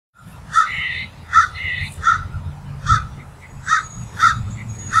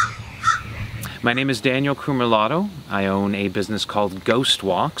My name is Daniel Crumerlato. I own a business called Ghost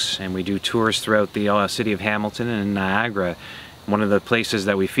Walks, and we do tours throughout the city of Hamilton and Niagara. One of the places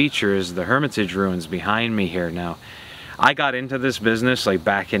that we feature is the Hermitage ruins behind me here. Now, I got into this business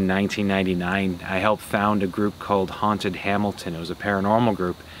back in 1999. I helped found a group called Haunted Hamilton. It was a paranormal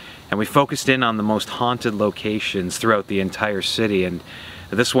group, and we focused in on the most haunted locations throughout the entire city, and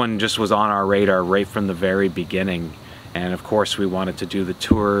this one just was on our radar right from the very beginning. And of course we wanted to do the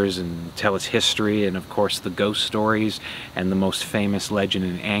tours and tell its history, and of course the ghost stories and the most famous legend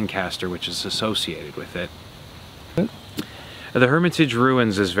in Ancaster which is associated with it. The Hermitage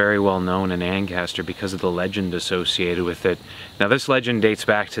ruins is very well known in Ancaster because of the legend associated with it. Now this legend dates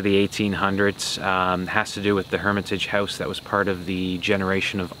back to the 1800s, has to do with the Hermitage house that was part of the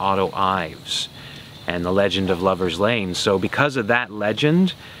generation of Otto Ives and the legend of Lover's Lane. So because of that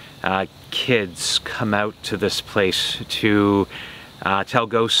legend, kids come out to this place to tell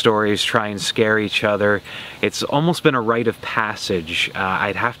ghost stories, try and scare each other. It's almost been a rite of passage.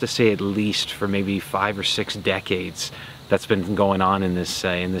 I'd have to say at least for maybe 5 or 6 decades that's been going on in this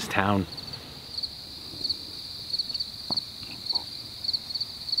town.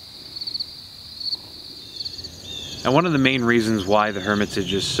 Now, one of the main reasons why the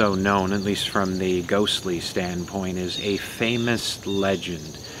Hermitage is so known, at least from the ghostly standpoint, is a famous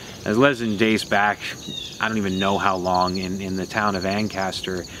legend. The legend dates back, I don't even know how long, in the town of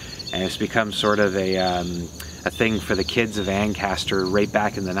Ancaster, and it's become sort of a thing for the kids of Ancaster right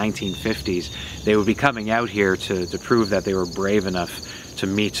back in the 1950s. They would be coming out here to prove that they were brave enough to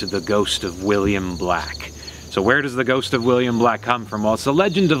meet the ghost of William Black. So where does the ghost of William Black come from? Well, it's the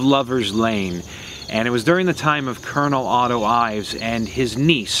legend of Lover's Lane, and it was during the time of Colonel Otto Ives and his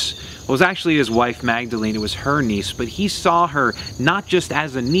niece. It was actually his wife Magdalene. It was her niece, but he saw her not just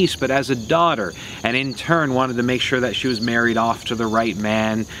as a niece but as a daughter, and in turn wanted to make sure that she was married off to the right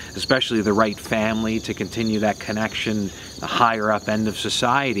man, especially the right family, to continue that connection, the higher up end of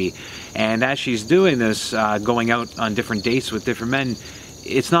society. And as she's doing this, going out on different dates with different men,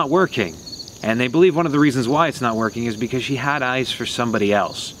 it's not working. And they believe one of the reasons why it's not working is because she had eyes for somebody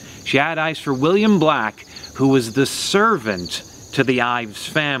else. She had eyes for William Black, who was the servant to the Ives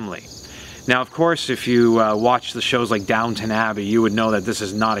family. Now, of course, if you watch the shows like Downton Abbey, you would know that this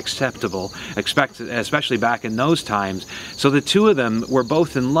is not acceptable, especially back in those times. So the two of them were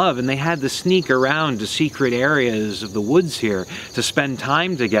both in love, and they had to sneak around to secret areas of the woods here to spend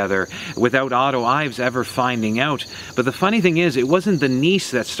time together without Otto Ives ever finding out. But the funny thing is, it wasn't the niece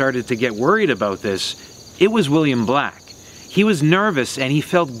that started to get worried about this. It was William Black. He was nervous and he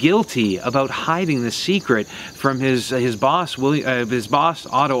felt guilty about hiding the secret from his boss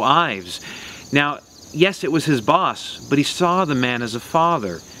Otto Ives. Now, yes, it was his boss, but he saw the man as a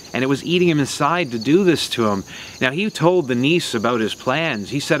father, and it was eating him inside to do this to him. Now, he told the niece about his plans.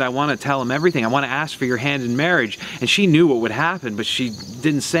 He said, "I want to tell him everything. I want to ask for your hand in marriage." And she knew what would happen, but she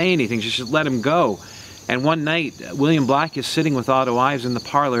didn't say anything. She just let him go. And one night, William Black is sitting with Otto Ives in the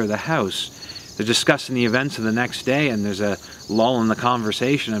parlor of the house. They're discussing the events of the next day, and there's a lull in the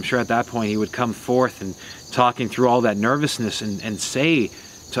conversation. I'm sure at that point he would come forth and talking through all that nervousness and say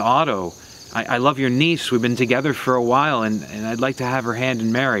to Otto, I love your niece. We've been together for a while, and I'd like to have her hand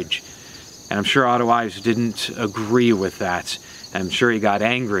in marriage." And I'm sure Otto Ives didn't agree with that. I'm sure he got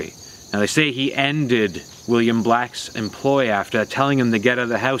angry. Now, they say he ended William Black's employ after that, telling him to get out of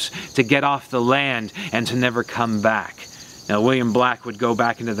the house, to get off the land, and to never come back. Now, William Black would go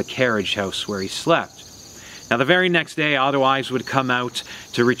back into the carriage house where he slept. Now, the very next day, Otto Ives would come out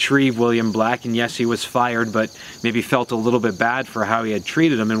to retrieve William Black, and yes, he was fired, but maybe felt a little bit bad for how he had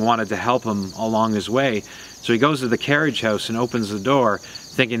treated him and wanted to help him along his way. So he goes to the carriage house and opens the door,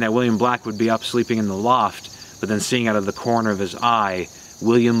 thinking that William Black would be up sleeping in the loft, but then seeing out of the corner of his eye,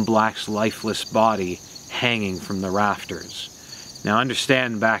 William Black's lifeless body hanging from the rafters. Now,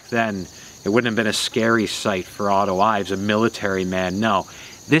 understand, back then, it wouldn't have been a scary sight for Otto Ives, a military man. No,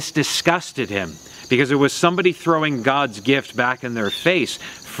 this disgusted him because it was somebody throwing God's gift back in their face.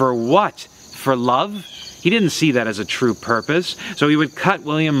 For what? For love? He didn't see that as a true purpose. So he would cut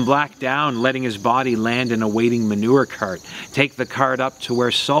William Black down, letting his body land in a waiting manure cart, take the cart up to where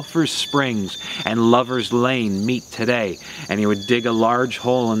Sulphur Springs and Lover's Lane meet today, and he would dig a large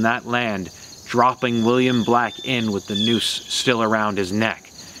hole in that land, dropping William Black in with the noose still around his neck.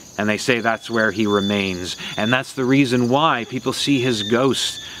 And they say that's where he remains. And that's the reason why people see his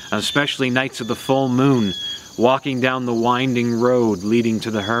ghost, especially nights of the full moon, walking down the winding road leading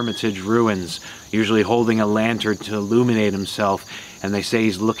to the Hermitage ruins, usually holding a lantern to illuminate himself, and they say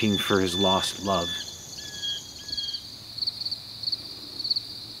he's looking for his lost love.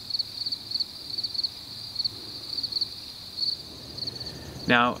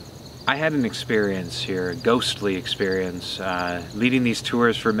 Now, I had an experience here, a ghostly experience, leading these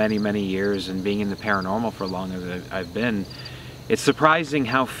tours for many, many years and being in the paranormal for as long as I've been. It's surprising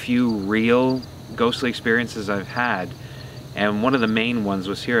how few real ghostly experiences I've had, and one of the main ones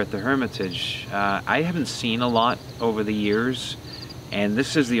was here at the Hermitage. I haven't seen a lot over the years, and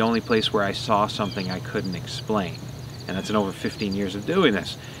this is the only place where I saw something I couldn't explain, and that's in over 15 years of doing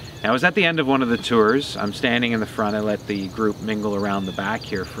this. Now, I was at the end of one of the tours. I'm standing in the front. I let the group mingle around the back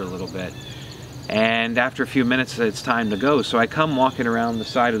here for a little bit. And after a few minutes, it's time to go. So I come walking around the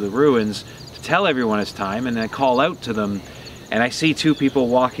side of the ruins to tell everyone it's time, and I call out to them, and I see two people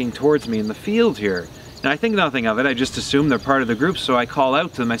walking towards me in the field here. Now, I think nothing of it. I just assume they're part of the group, so I call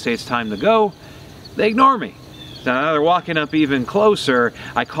out to them. I say it's time to go. They ignore me. Now they're walking up even closer.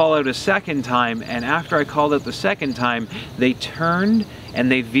 I call out a second time, and after I called out the second time, they turned and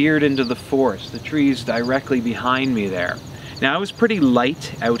they veered into the forest, the trees directly behind me there. Now, it was pretty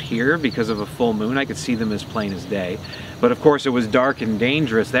light out here because of a full moon. I could see them as plain as day. But of course, it was dark and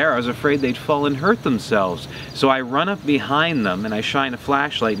dangerous there. I was afraid they'd fall and hurt themselves. So I run up behind them and I shine a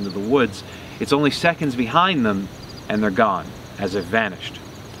flashlight into the woods. It's only seconds behind them and they're gone, as if vanished.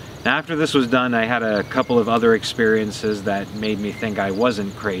 Now, after this was done, I had a couple of other experiences that made me think I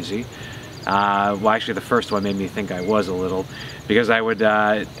wasn't crazy. Well, actually, the first one made me think I was a little, because I would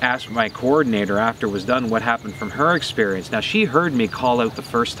ask my coordinator after it was done what happened from her experience. Now, she heard me call out the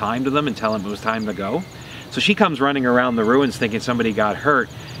first time to them and tell them it was time to go. So she comes running around the ruins thinking somebody got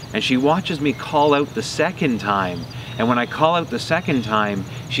hurt, and she watches me call out the second time. And when I call out the second time,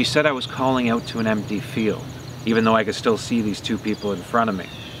 she said I was calling out to an empty field, even though I could still see these two people in front of me.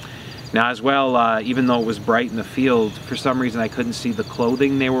 Now, as well, even though it was bright in the field, for some reason I couldn't see the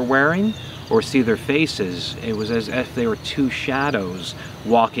clothing they were wearing or see their faces. It was as if they were two shadows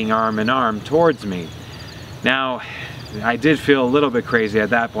walking arm in arm towards me. Now, I did feel a little bit crazy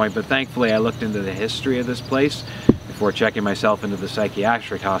at that point, but thankfully I looked into the history of this place before checking myself into the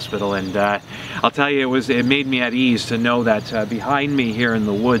psychiatric hospital, and I'll tell you, it made me at ease to know that behind me here in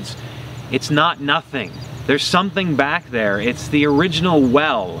the woods, it's not nothing. There's something back there. It's the original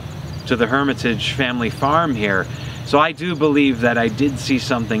well to the Hermitage family farm here. So I do believe that I did see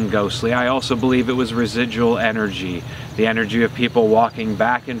something ghostly. I also believe it was residual energy, the energy of people walking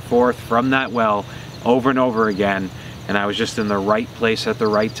back and forth from that well over and over again, and I was just in the right place at the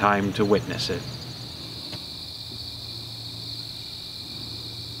right time to witness it.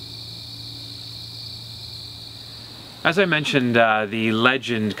 As I mentioned, the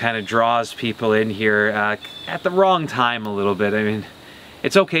legend kind of draws people in here at the wrong time a little bit. I mean,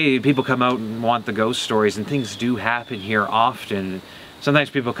 it's okay, people come out and want the ghost stories, and things do happen here often.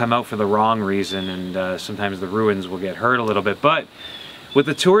 Sometimes people come out for the wrong reason, and sometimes the ruins will get hurt a little bit. But with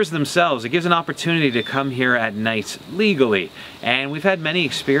the tours themselves, it gives an opportunity to come here at night legally. And we've had many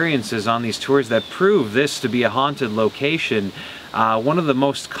experiences on these tours that prove this to be a haunted location. One of the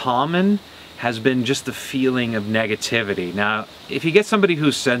most common has been just the feeling of negativity. Now, if you get somebody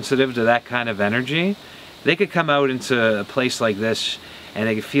who's sensitive to that kind of energy, they could come out into a place like this and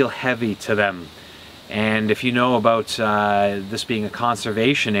they could feel heavy to them. And if you know about this being a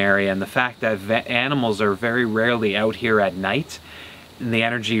conservation area and the fact that animals are very rarely out here at night, and the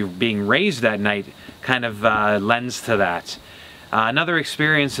energy being raised at night kind of lends to that. Another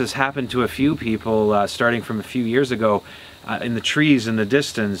experience has happened to a few people starting from a few years ago. In the trees in the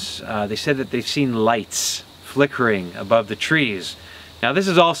distance, they said that they've seen lights flickering above the trees. Now, this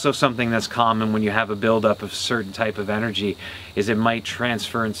is also something that's common when you have a buildup of a certain type of energy, is it might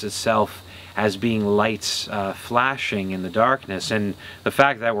transference itself as being lights flashing in the darkness. And the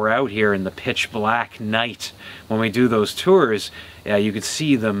fact that we're out here in the pitch black night when we do those tours, you could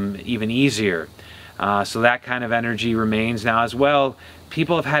see them even easier. So that kind of energy remains. Now, as well,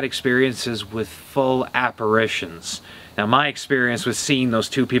 people have had experiences with full apparitions. Now, my experience with seeing those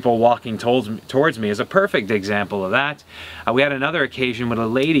two people walking towards me is a perfect example of that. We had another occasion when a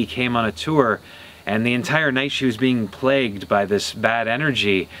lady came on a tour, and the entire night she was being plagued by this bad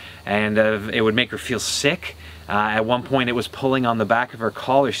energy, and it would make her feel sick. At one point it was pulling on the back of her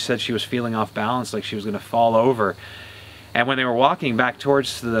collar. She said she was feeling off balance, like she was going to fall over. And when they were walking back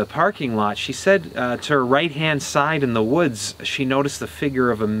towards the parking lot, she said to her right-hand side in the woods, she noticed the figure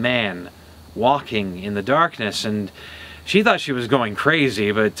of a man walking in the darkness, and she thought she was going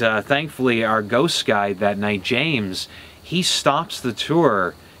crazy, but thankfully our ghost guide that night, James, he stops the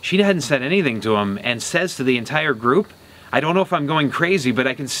tour. She hadn't said anything to him and says to the entire group, I don't know if I'm going crazy, but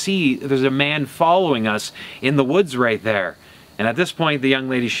I can see there's a man following us in the woods right there. And at this point, the young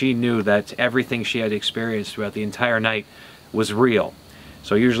lady, she knew that everything she had experienced throughout the entire night was real.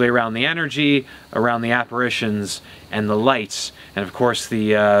 So usually around the energy, around the apparitions, and the lights, and of course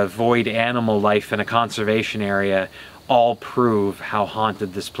the void animal life in a conservation area all prove how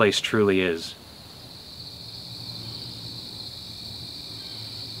haunted this place truly is.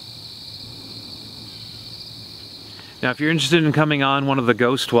 Now, if you're interested in coming on one of the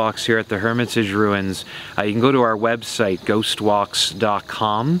ghost walks here at the Hermitage Ruins, you can go to our website,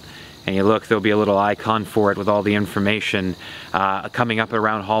 ghostwalks.com, and you look, there'll be a little icon for it with all the information. Coming up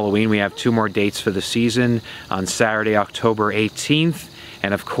around Halloween, we have 2 more dates for the season, on Saturday, October 18th,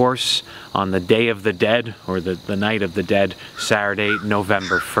 and of course, on the Day of the Dead, or the Night of the Dead, Saturday,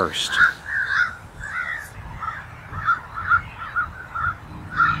 November 1st.